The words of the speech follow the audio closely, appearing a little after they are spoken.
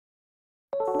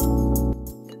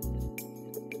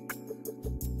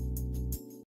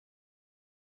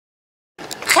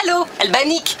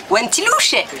Albanik,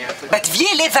 wantiluche. Bat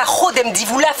viele va chodem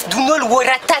divulaf dunol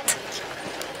woratat.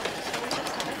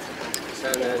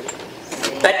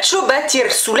 Batcoba tir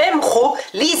sulemxo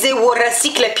lise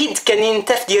worasik lapid kanin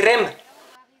taf direm.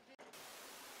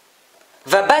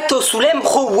 Va bato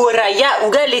sulemxo woraya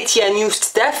uga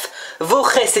letianiust taf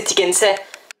voche setikense.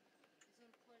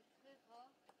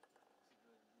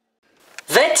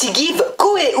 Vatigiv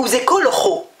koe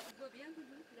uzekolocho.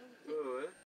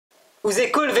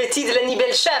 Uzekol vetid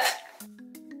lanibel chaf.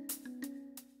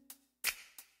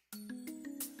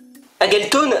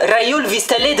 Agelton rayol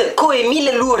vistaled koe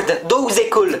mil lourde do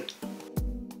uzekol.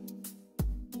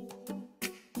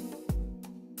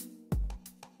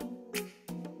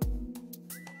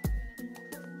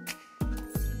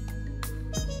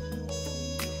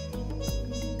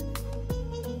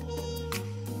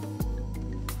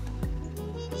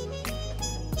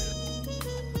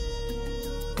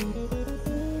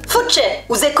 Foce,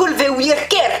 uzekol ve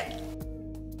uirker.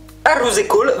 Ar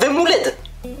uzekol ve muled.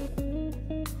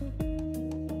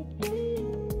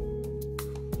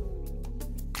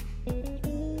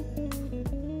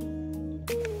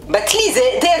 Batlize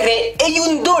dere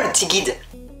eiun dol tigid.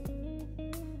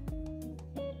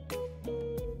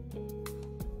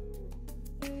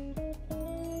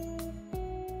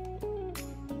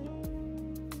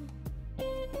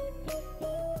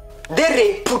 Dere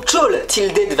puchol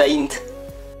tilded vaint.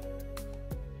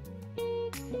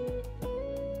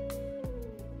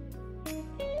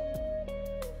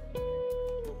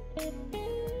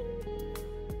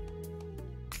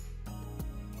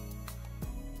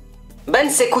 Ban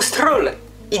se custrol,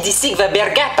 idisig va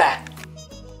bergapa.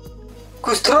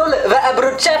 Custrol va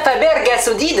abroccia fa berga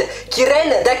sodid,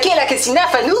 kiren d'aquela che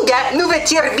sinafa nuga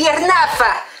nuvetir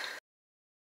birnafa.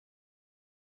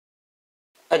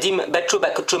 Adim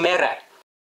Batcoba cochomera.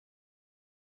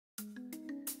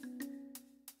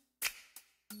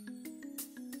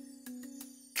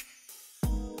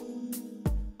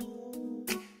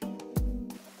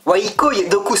 Waikoi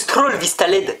do custrol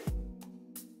vistaled.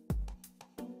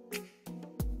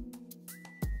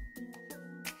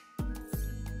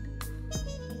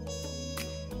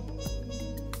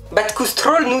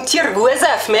 Batcustrol nu tir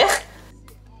guazaf, mer?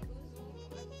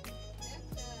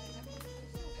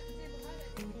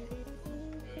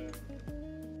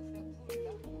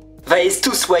 Va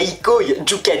estus waikoi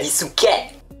juka disuke.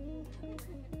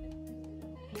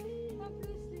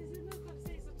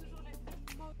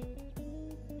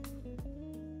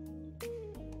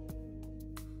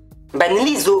 Ban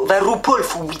lizo va rupol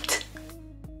fuit.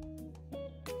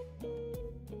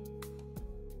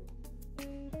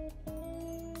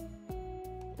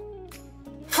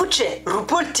 Fuce,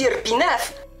 rupol tir pinaf.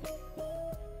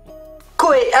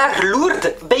 Koe ar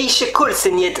lourde beishe kol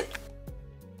senied.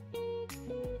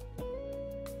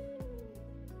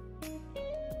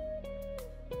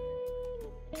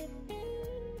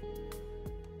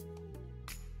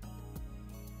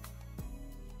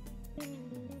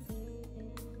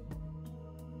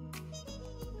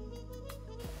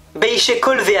 Beishe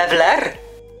kol ve avlar.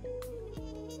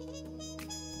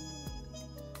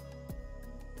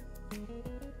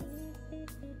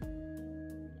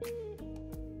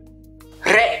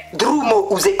 Drumo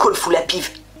uzekol fu la piv.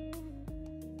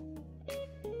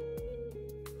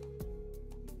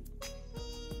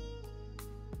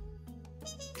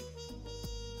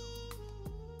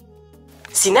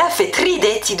 Sina fe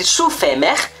tride tid chauffe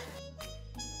mer.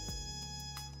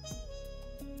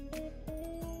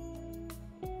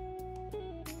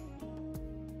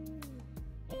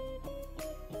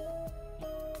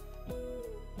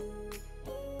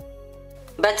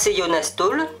 Batse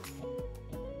Jonastol.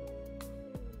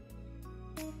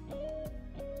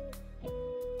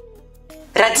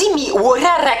 Radimi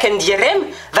worarak endirem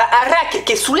va arak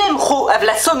ke sulemxo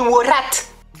avlason worat.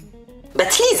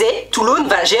 Batlize toulon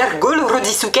va ger gol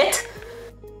rodisuket.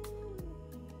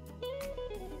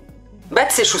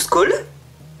 Bat se chuskol.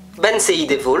 Ban se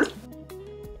idevol.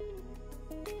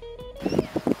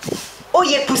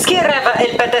 Oye puskera va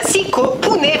el patasiko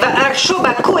pune va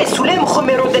archoba koe sulemxo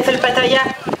mero defel pataya.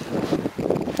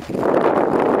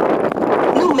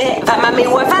 Nume va mame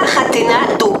wava hatena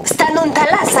do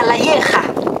stanontala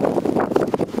salayeja.